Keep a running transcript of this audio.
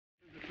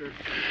sure.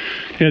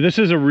 Yeah, this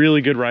is a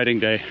really good riding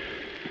day.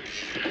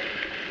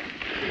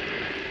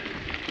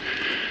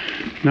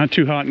 Not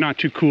too hot, not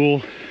too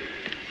cool.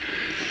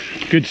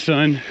 Good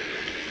sun.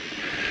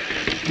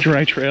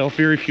 Dry trail,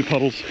 very few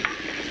puddles.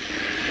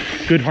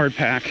 Good hard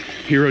pack,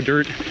 hero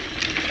dirt.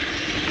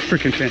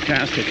 Freaking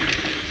fantastic.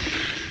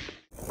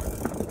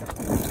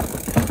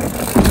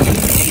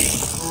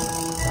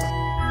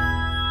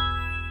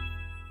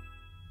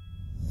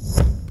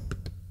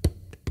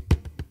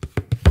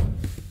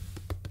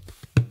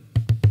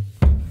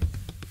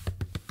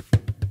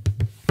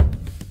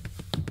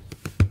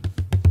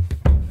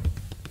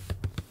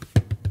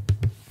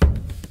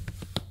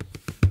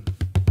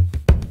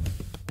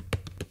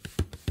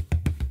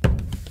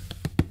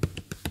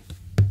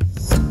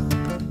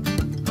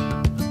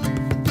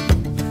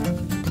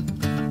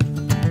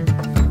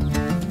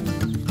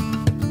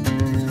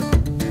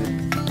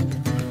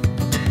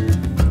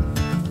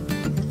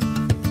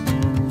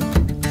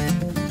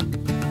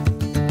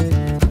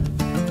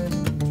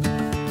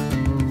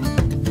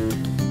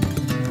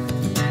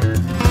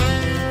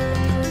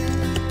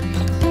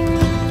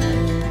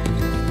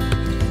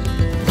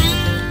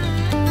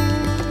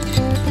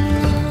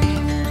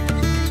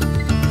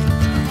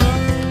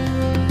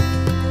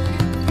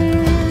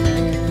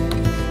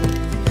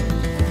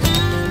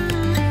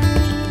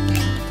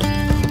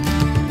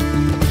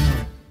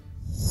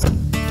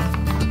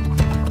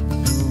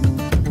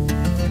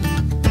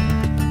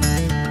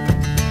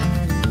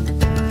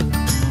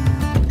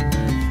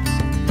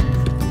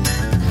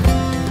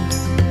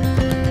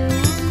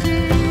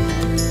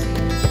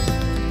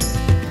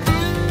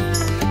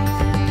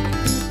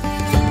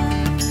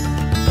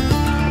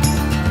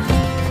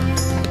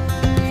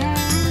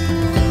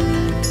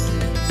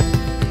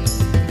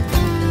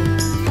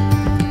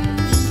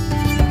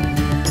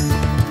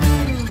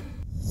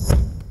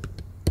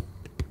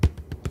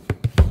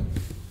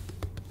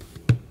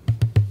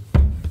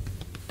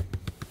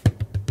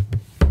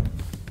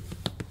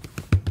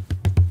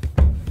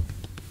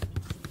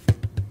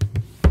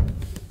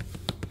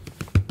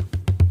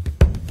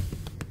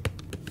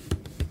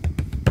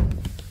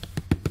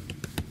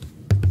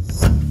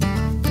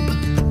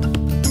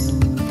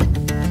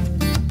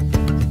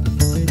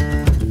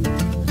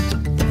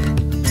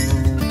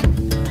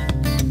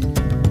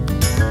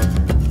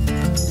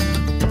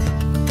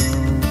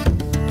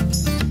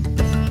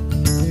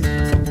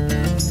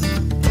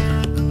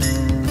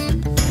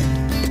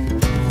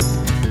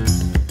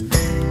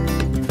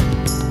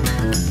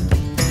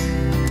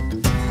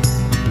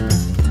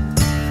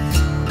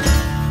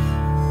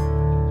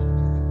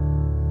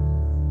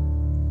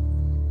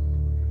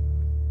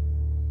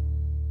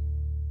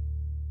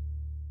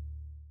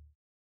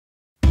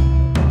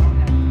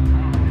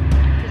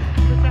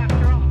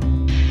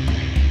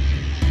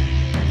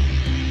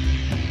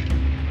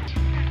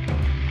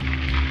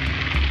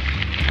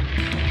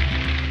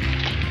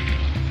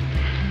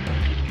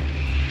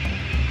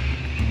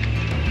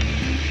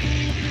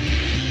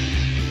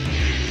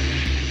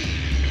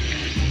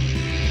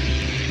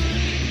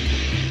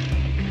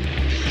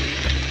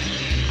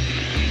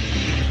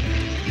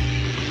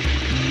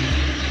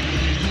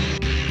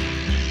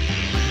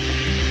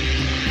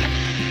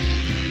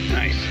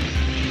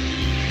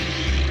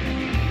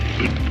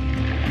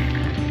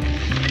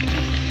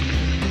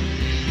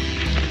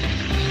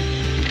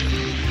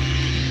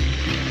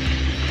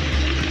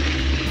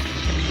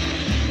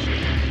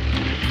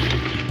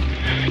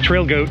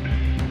 Trail goat.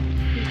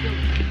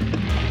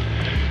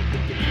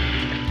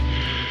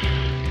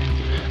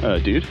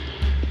 Dude.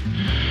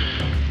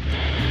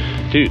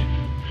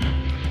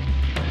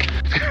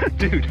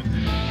 Dude.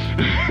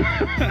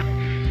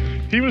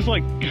 He was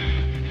like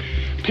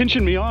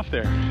pinching me off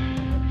there.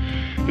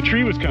 The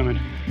tree was coming.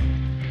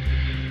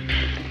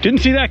 Didn't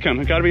see that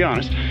coming, gotta be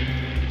honest.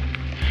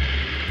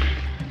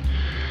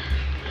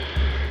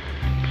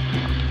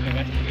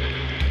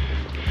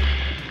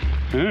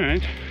 All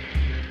right.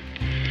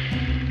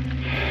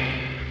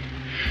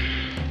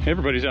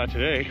 Everybody's out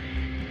today.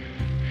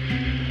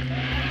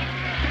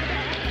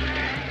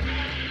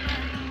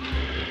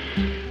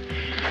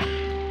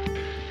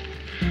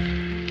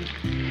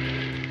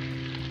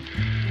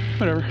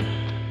 Whatever.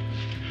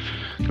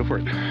 Go for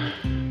it.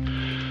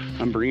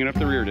 I'm bringing up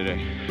the rear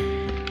today.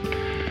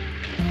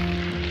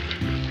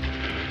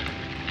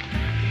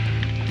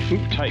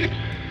 Ooh, tight.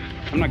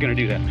 I'm not gonna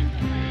do that.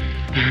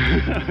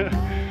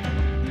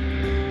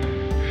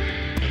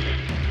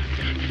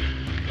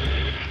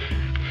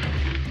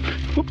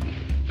 Whoop.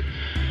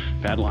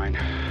 Bad line.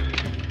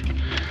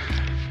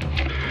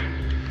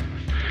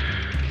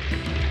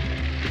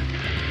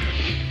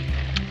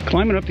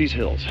 Climbing up these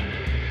hills.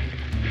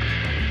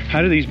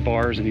 How do these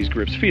bars and these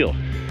grips feel?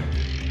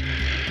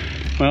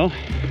 Well,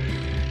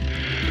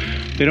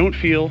 they don't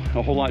feel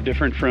a whole lot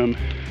different from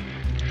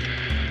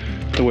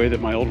the way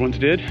that my old ones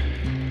did.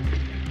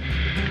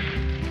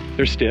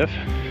 They're stiff.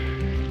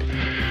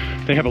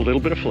 They have a little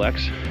bit of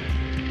flex.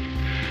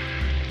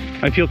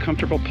 I feel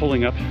comfortable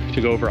pulling up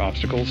to go over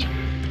obstacles,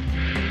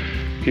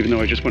 even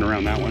though I just went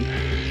around that one.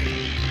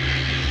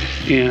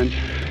 And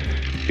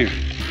here.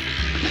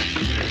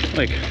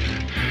 Like,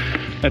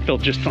 that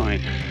felt just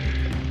fine.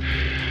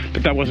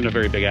 But that wasn't a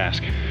very big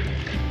ask.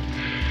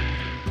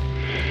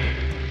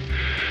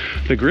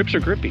 The grips are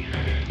grippy.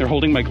 They're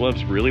holding my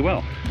gloves really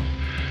well.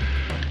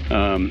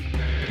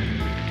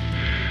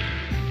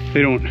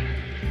 They don't,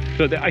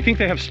 I think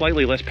they have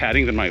slightly less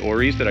padding than my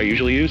Oris that I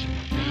usually use.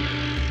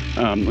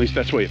 At least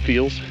that's the way it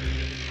feels.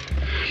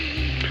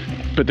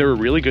 But they're a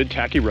really good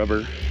tacky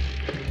rubber.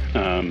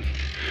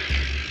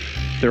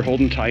 They're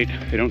holding tight,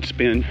 they don't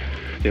spin.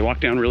 They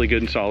lock down really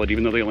good and solid,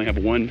 even though they only have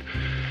one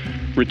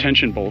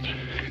retention bolt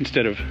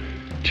instead of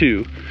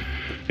two.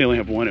 They only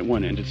have one at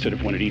one end instead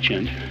of one at each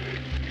end.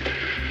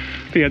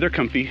 But yeah, they're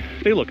comfy.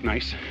 They look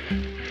nice.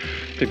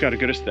 They've got a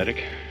good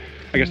aesthetic.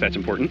 I guess that's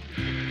important.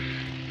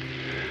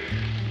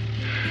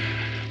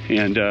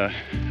 And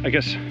I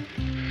guess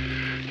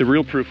the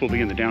real proof will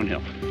be in the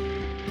downhill.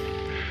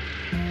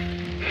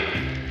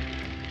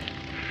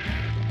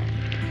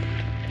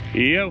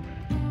 Yo.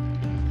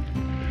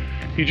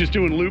 You just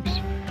doing loops?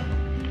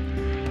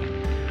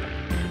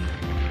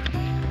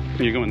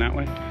 Are you going that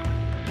way?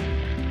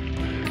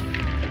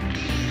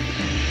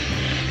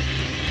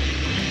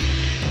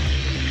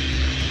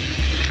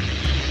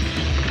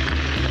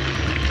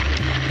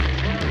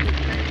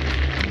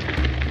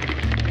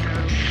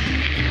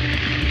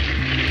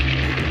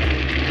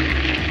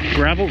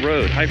 Gravel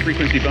road, high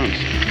frequency bumps.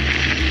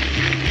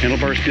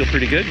 Handlebars feel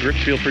pretty good,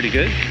 grips feel pretty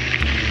good.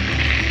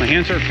 My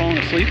hands are falling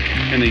asleep,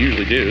 and they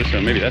usually do,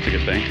 so maybe that's a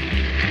good thing.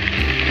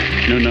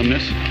 No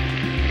numbness.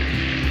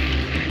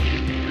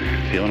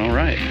 Feeling all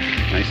right.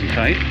 Nice and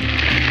tight.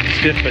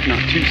 Stiff, but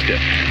not too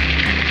stiff.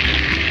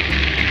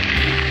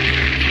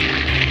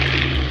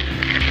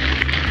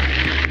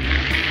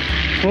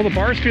 Well, the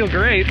bars feel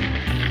great,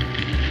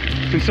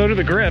 and so do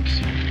the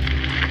grips.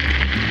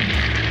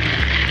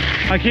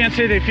 I can't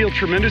say they feel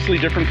tremendously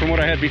different from what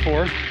I had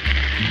before,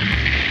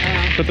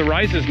 but the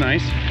rise is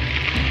nice.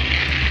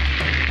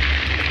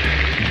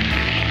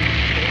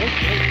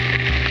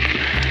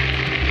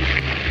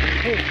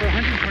 Hey, for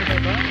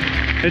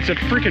 $125? It's a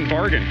freaking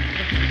bargain.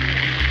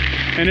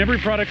 And every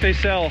product they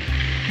sell,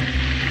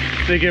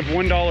 they give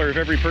 $1 of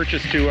every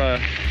purchase to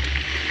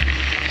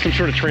some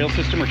sort of trail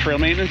system or trail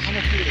maintenance. How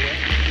much do you get away?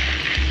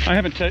 I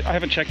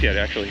haven't checked yet,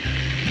 actually.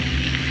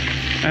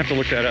 I have to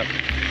look that up.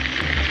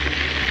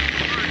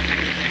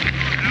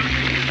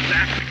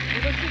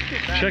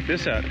 Check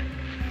this out.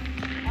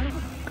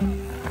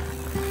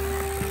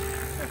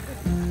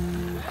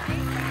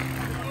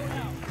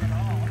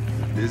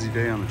 Busy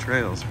day on the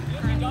trails.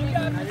 Don't you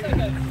have just like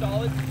a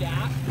solid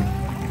stack?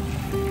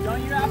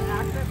 Don't you have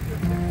access to a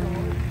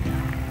solid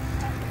stack?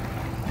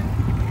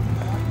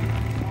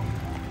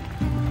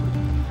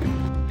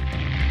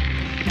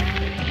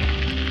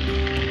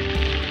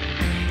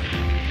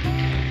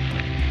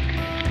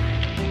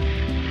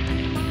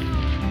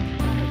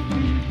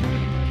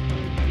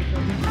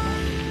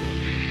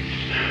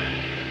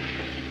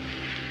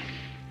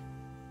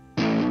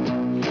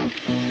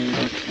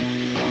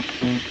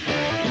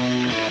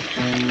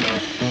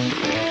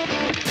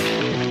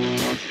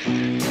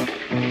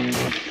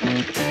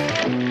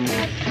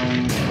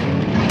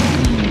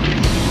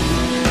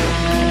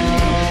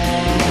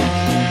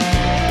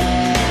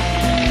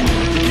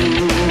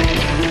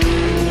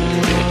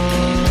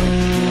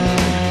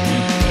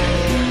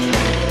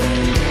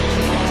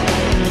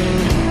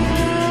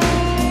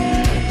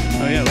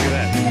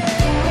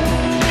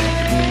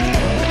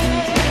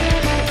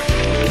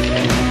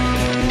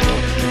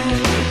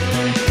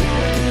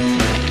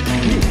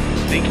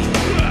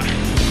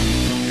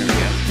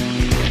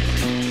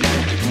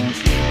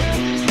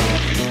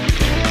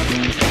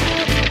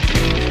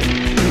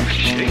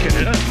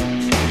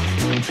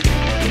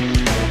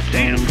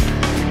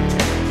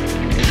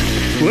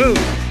 Whoa!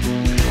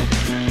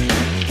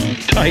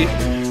 Tight,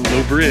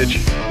 low bridge.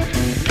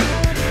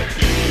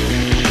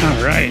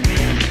 All right.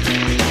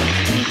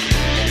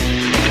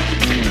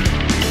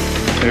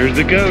 There's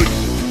the goat.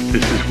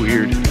 This is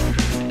weird.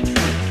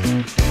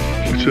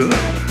 What's up?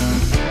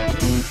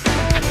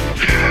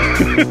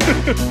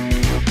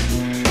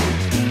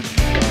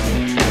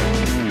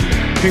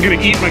 I'm gonna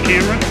eat my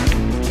camera.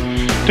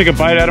 Take a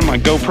bite out of my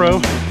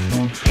GoPro.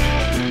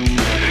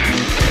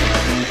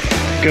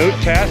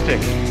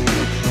 Goat-tastic.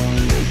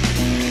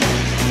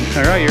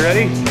 All right, you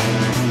ready?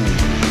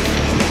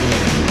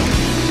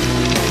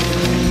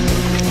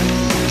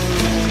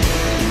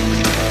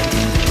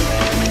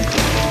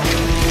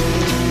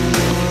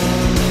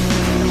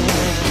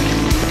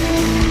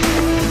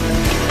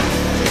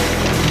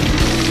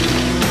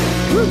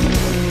 Woo.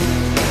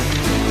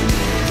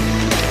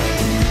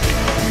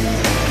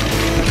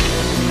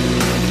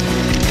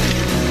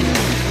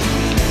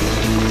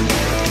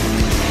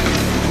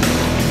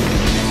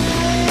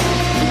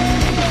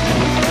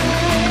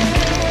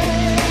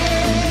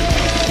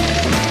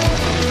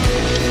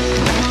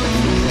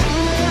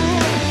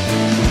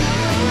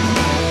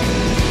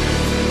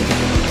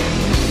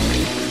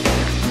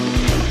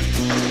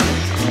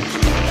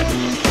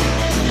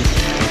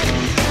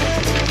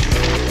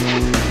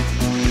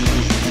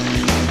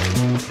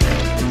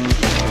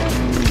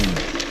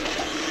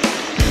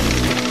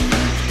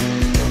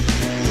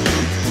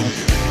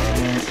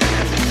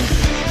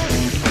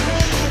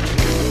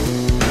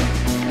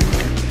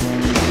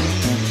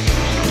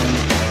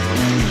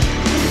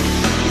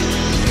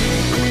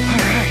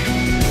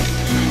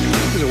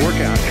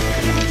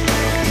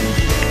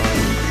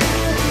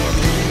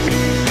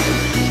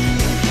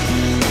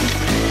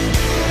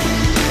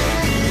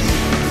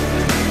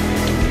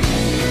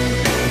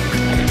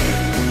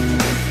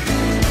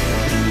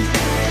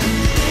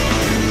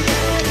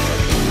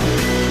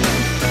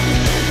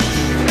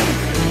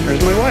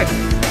 There's my wife.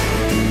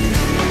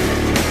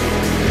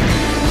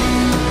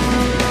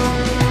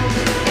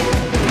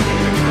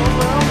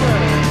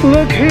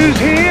 Look who's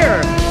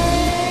here!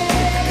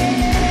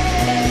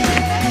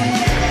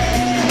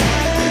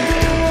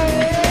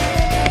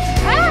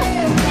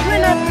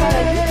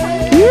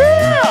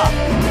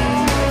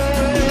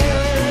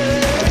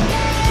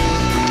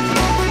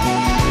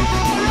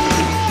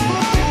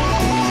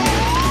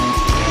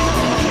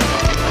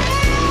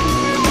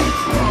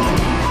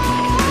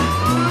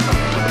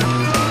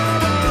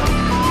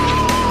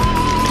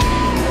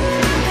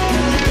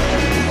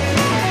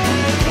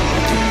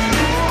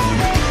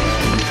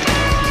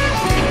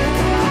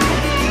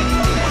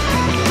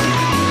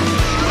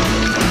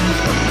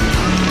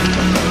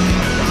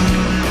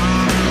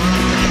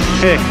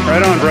 Hey,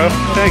 right on, bro.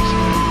 Thanks.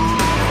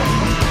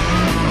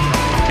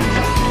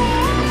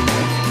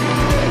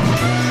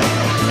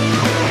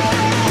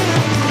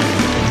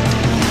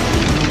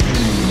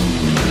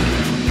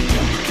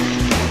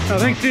 Oh,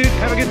 thanks, dude.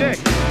 Have a good day.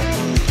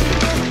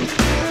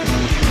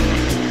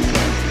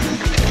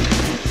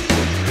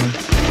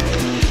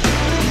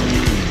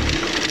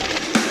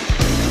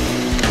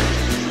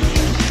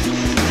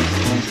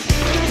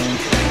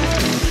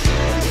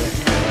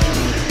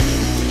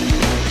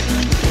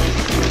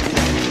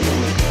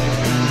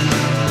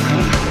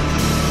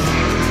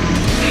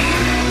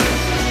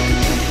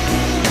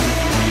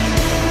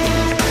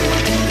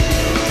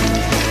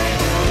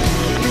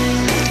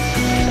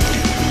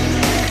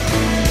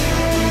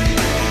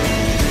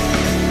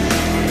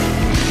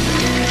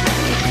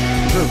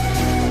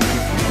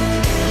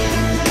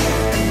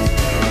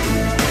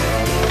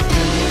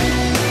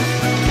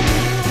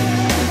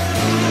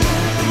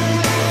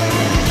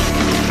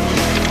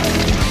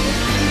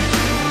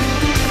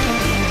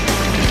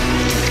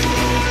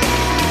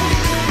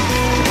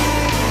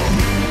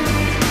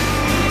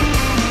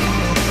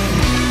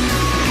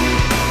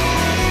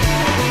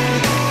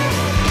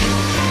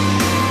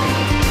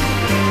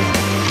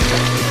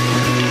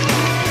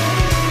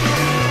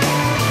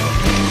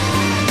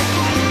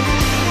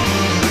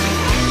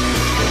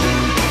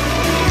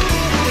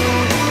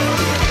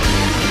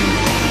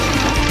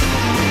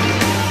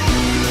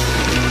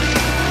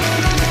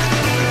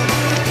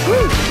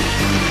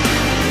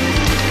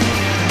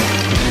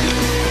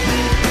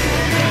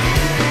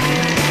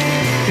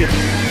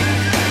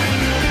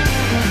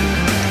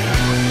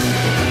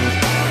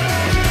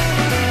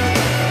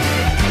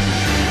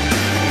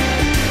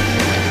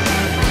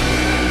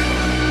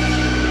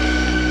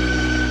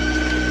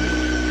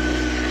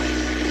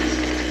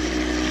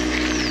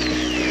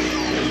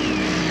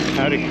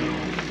 Howdy.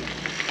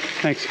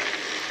 Thanks.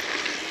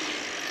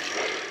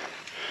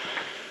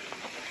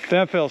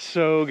 That felt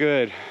so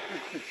good.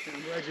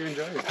 I'm glad you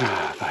enjoyed it.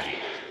 Ah, buddy.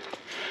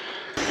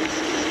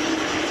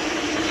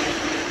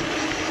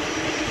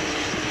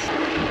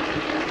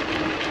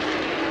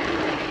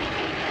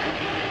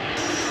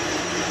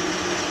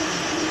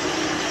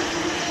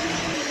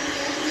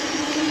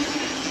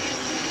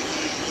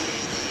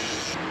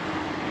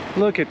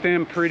 Look at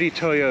them pretty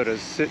Toyotas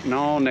sitting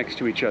all next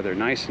to each other,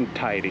 nice and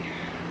tidy.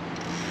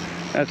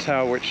 That's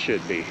how it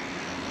should be.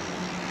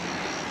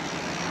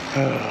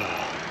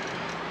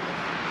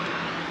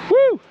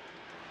 Woo!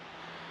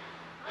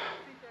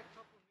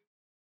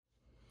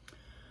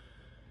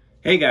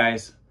 Hey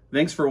guys,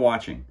 thanks for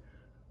watching.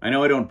 I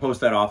know I don't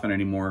post that often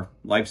anymore.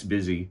 Life's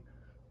busy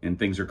and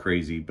things are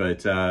crazy,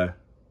 but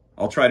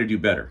I'll try to do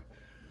better.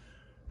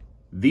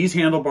 These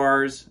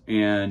handlebars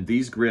and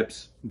these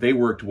grips, they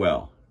worked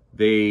well.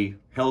 They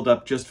held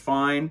up just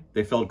fine.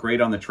 They felt great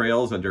on the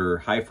trails under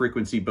high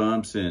frequency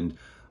bumps and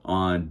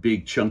on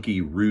big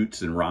chunky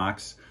roots and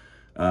rocks.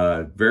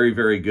 Very,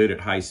 very good at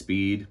high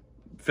speed.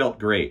 Felt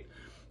great.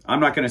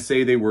 I'm not going to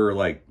say they were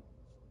like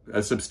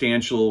a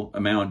substantial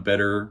amount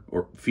better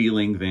or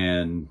feeling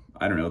than,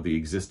 I don't know, the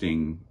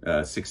existing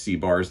 6C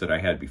bars that I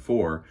had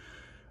before,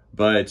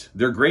 but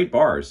they're great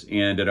bars.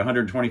 And at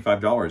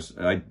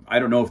 $125, I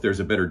don't know if there's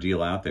a better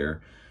deal out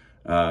there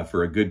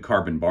for a good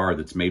carbon bar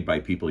that's made by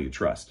people you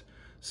trust.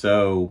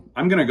 So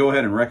I'm going to go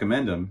ahead and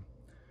recommend them.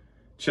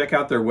 Check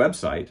out their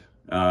website.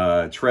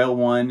 Trail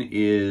One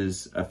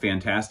is a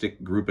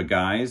fantastic group of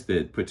guys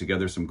that put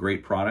together some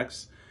great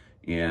products,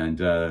 and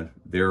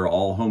they're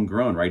all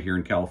homegrown right here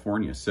in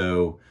California.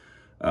 So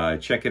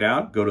check it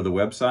out. Go to the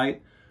website.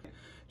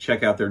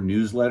 Check out their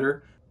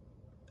newsletter.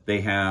 They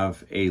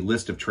have a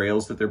list of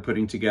trails that they're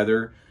putting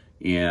together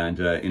and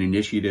an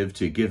initiative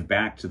to give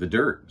back to the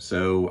dirt.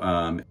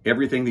 So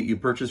everything that you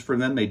purchase from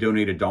them, they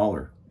donate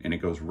 $1, and it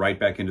goes right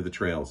back into the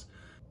trails.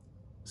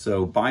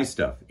 So buy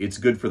stuff. It's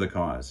good for the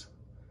cause.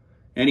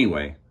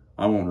 Anyway,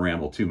 I won't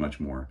ramble too much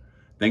more.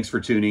 Thanks for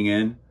tuning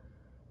in,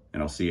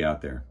 and I'll see you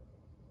out there.